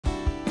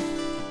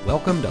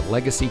Welcome to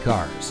Legacy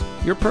Cars,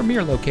 your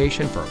premier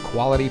location for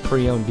quality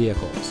pre-owned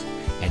vehicles.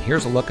 And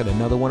here's a look at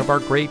another one of our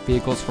great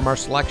vehicles from our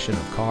selection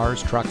of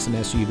cars, trucks, and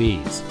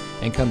SUVs,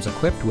 and comes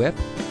equipped with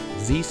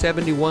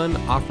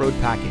Z71 Off-Road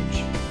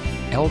Package,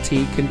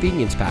 LT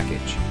Convenience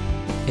Package,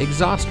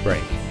 Exhaust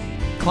Brake,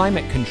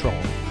 Climate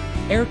Control,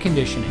 Air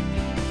Conditioning,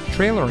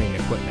 Trailering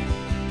Equipment,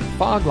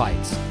 Fog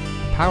Lights,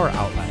 Power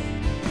Outlet,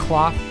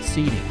 Cloth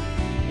Seating,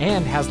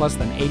 and has less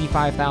than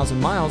 85,000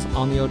 miles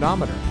on the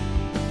odometer.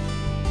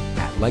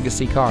 At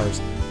Legacy Cars,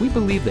 we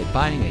believe that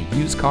buying a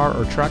used car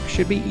or truck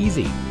should be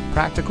easy,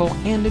 practical,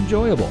 and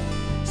enjoyable.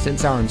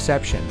 Since our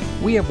inception,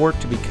 we have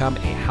worked to become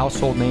a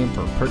household name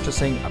for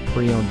purchasing a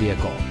pre-owned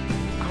vehicle.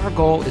 Our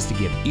goal is to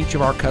give each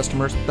of our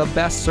customers the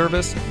best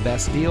service,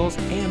 best deals,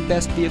 and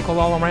best vehicle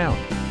all around.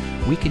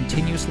 We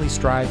continuously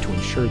strive to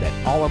ensure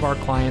that all of our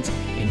clients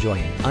enjoy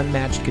an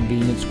unmatched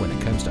convenience when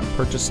it comes to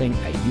purchasing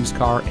a used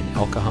car in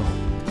El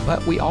Cajon.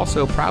 But we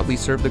also proudly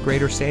serve the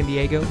greater San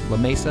Diego, La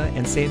Mesa,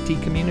 and Santee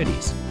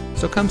communities.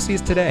 So come see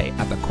us today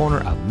at the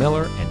corner of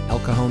Miller and El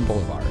Cajon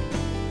Boulevard.